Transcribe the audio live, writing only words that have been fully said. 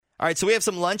All right, so we have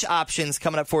some lunch options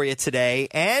coming up for you today.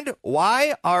 And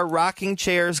why are rocking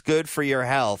chairs good for your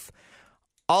health?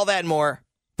 All that and more.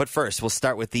 But first, we'll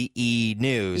start with the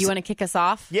E-News. You want to kick us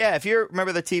off? Yeah, if you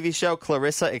remember the TV show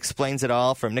Clarissa Explains It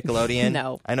All from Nickelodeon.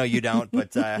 No. I know you don't,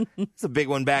 but it's a big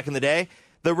one back in the day.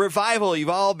 The revival you've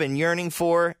all been yearning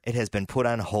for, it has been put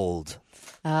on hold.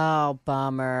 Oh,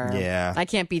 bummer. Yeah. I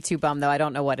can't be too bummed, though. I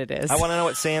don't know what it is. I want to know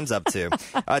what Sam's up to.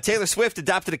 Taylor Swift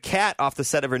adopted a cat off the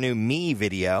set of her new Me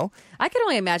video. I can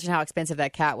only imagine how expensive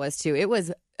that cat was, too. It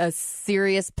was a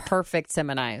serious, perfect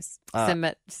Siamese.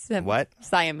 What?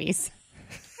 Siamese.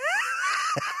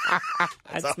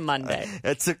 It's Monday.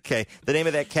 That's okay. The name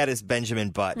of that cat is Benjamin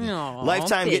Button. Aww,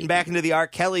 Lifetime baby. getting back into the R.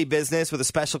 Kelly business with a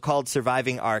special called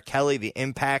Surviving R. Kelly, The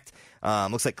Impact.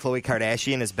 Looks like Khloe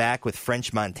Kardashian is back with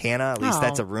French Montana. At least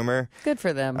that's a rumor. Good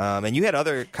for them. And you had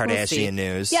other Kardashian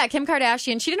news. Yeah, Kim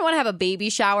Kardashian. She didn't want to have a baby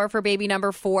shower for baby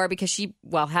number 4 because she,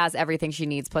 has everything she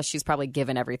needs. Plus, she's probably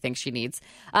given everything she needs.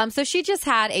 So she just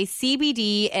had a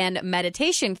CBD and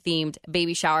meditation-themed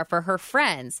baby shower for her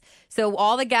friends. So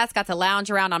all the guests got to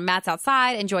lounge around on mats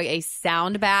outside, enjoy a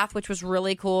sound bath, which was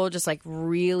really cool. Just like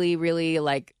really, really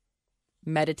like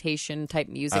meditation type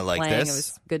music playing. This.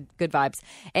 It was good vibes.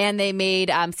 And they made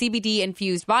CBD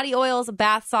infused body oils,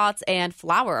 bath salts, and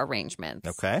flower arrangements.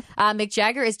 Okay. Mick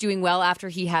Jagger is doing well after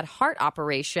he had heart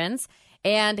operations.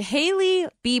 And Hailey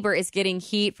Bieber is getting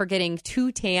heat for getting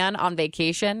too tan on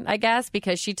vacation, I guess,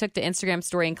 because she took to Instagram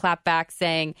story and clapped back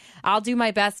saying, I'll do my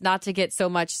best not to get so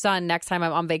much sun next time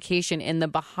I'm on vacation in the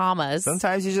Bahamas.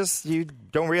 Sometimes you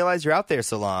don't realize you're out there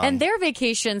so long. And their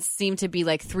vacations seem to be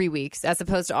like 3 weeks as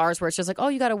opposed to ours where it's just like, oh,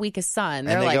 you got a week of sun.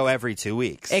 And they like, go every 2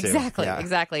 weeks. Exactly,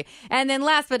 exactly. And then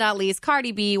last but not least,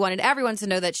 Cardi B wanted everyone to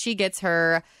know that she gets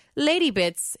her Lady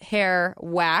Bits hair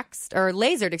waxed or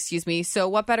lasered, excuse me. So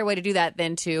what better way to do that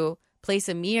than to place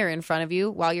a mirror in front of you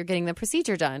while you're getting the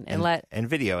procedure done and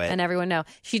video it and everyone know.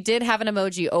 She did have an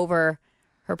emoji over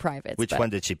her privates. Which one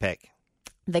did she pick?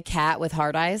 The cat with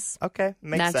hard eyes. Okay,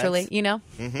 makes naturally, sense. you know.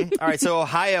 Mm-hmm. All right, so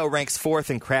Ohio ranks 4th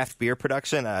in craft beer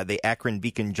production. The Akron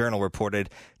Beacon Journal reported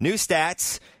new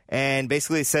stats. And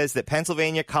basically says that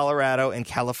Pennsylvania, Colorado, and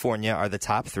California are the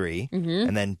top 3. Mm-hmm.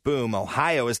 And then, boom,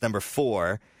 Ohio is number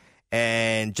 4.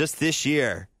 And just this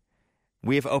year,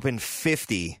 we have opened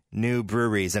 50 new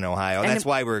breweries in Ohio. And that's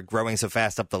why we're growing so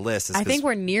fast up the list. I think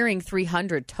we're nearing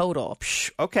 300 total.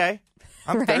 Okay.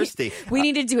 I'm thirsty. We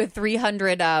need to do a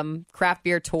 300 craft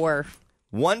beer tour.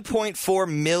 1.4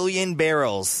 million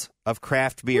barrels of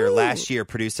craft beer last year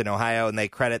produced in Ohio, and they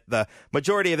credit the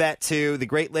majority of that to the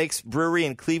Great Lakes Brewery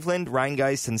in Cleveland,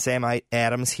 Rheingeist, and Sam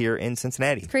Adams here in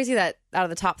Cincinnati. It's crazy that out of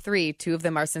the top 3, 2 of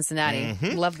them are Cincinnati.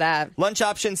 Mm-hmm. Love that. Lunch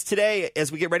options today,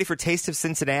 as we get ready for Taste of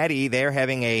Cincinnati, they're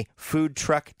having a food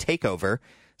truck takeover.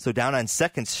 So down on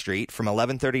 2nd Street from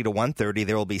 11:30 to 1:30,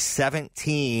 there will be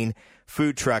 17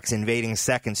 food trucks invading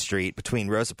 2nd Street between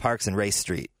Rosa Parks and Race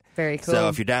Street. Very cool. So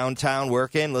if you're downtown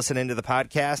working, listening to the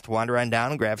podcast, wander on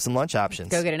down and grab some lunch options.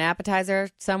 Go get an appetizer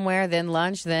somewhere, then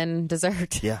lunch, then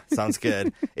dessert. Yeah, sounds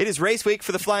good. It is race week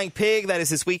for the Flying Pig. That is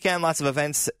this weekend. Lots of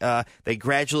events. They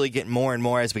gradually get more and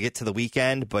more as we get to the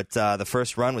weekend. But the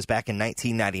first run was back in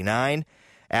 1999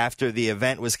 after the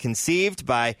event was conceived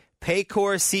by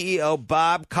Paycor CEO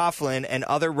Bob Coughlin and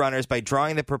other runners by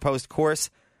drawing the proposed course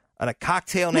on a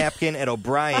cocktail napkin at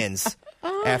O'Brien's.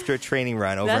 After a training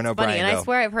run over in O'Brienville. That's funny, and I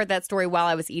swear I've heard that story while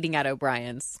I was eating at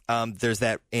O'Brien's. There's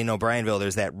that in O'Brienville,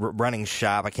 there's that running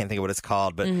shop. I can't think of what it's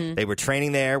called, but they were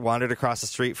training there, wandered across the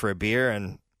street for a beer,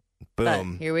 and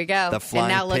boom. Here we go. The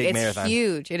Flying and now look, Pig it's Marathon.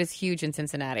 huge. It is huge in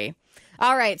Cincinnati.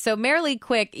 All right, so Marilee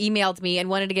Quick emailed me and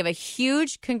wanted to give a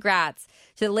huge congrats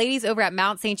to the ladies over at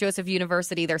Mount St. Joseph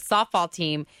University, their softball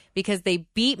team, because they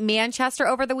beat Manchester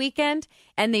over the weekend,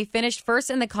 and they finished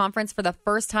first in the conference for the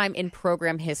first time in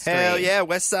program history. Hell yeah,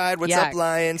 West Side. What's up,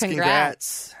 Lions?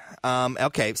 Congrats.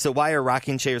 Okay, so why are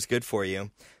rocking chairs good for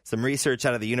you? Some research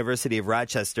out of the University of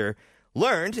Rochester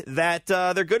learned that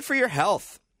they're good for your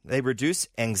health. They reduce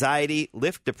anxiety,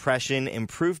 lift depression,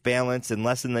 improve balance, and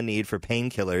lessen the need for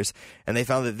painkillers. And they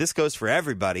found that this goes for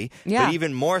everybody, but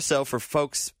even more so for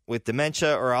folks with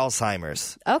dementia or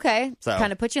Alzheimer's. Okay. So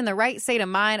kind of put you in the right state of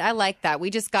mind. I like that. We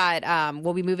just got,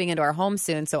 we'll be moving into our home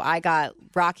soon. So I got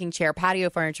rocking chair patio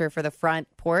furniture for the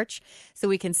front porch so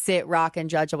we can sit, rock, and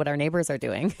judge what our neighbors are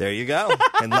doing. There you go.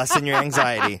 And lessen your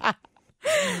anxiety.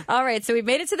 All right, so we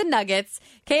made it to the Nuggets.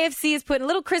 KFC is putting a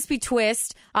little crispy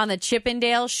twist on the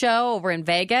Chippendale show over in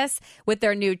Vegas with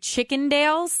their new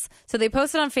Chickendales. So they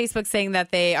posted on Facebook saying that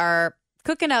they are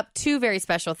cooking up 2 very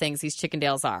special things, these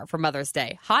Chickendales are, for Mother's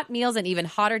Day. Hot meals and even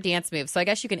hotter dance moves. So I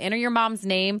guess you can enter your mom's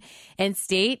name and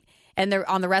state and they're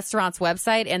on the restaurant's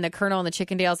website, and the Colonel and the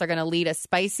Chickendales are going to lead a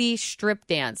spicy strip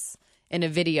dance in a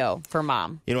video for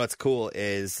Mom. You know what's cool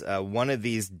is one of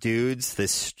these dudes,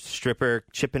 this stripper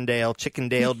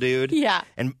Chickendale dude, Yeah.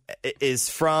 and is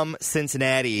from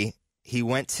Cincinnati. He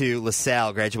went to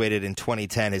LaSalle, graduated in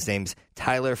 2010. His name's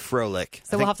Tyler Froelich.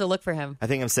 So we'll have to look for him. I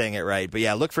think I'm saying it right. But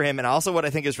yeah, look for him. And also what I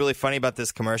think is really funny about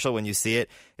this commercial when you see it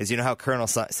is, you know how Colonel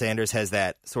Sanders has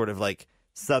that sort of like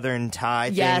Southern tie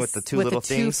thing with the two little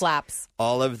things? Two flaps.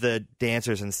 All of the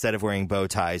dancers, instead of wearing bow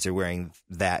ties, are wearing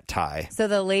that tie. So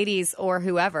the ladies or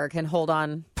whoever can hold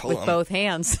on with both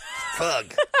hands.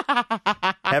 Fug.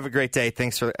 Have a great day.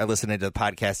 Thanks for listening to the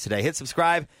podcast today. Hit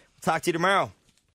subscribe. We'll talk to you tomorrow.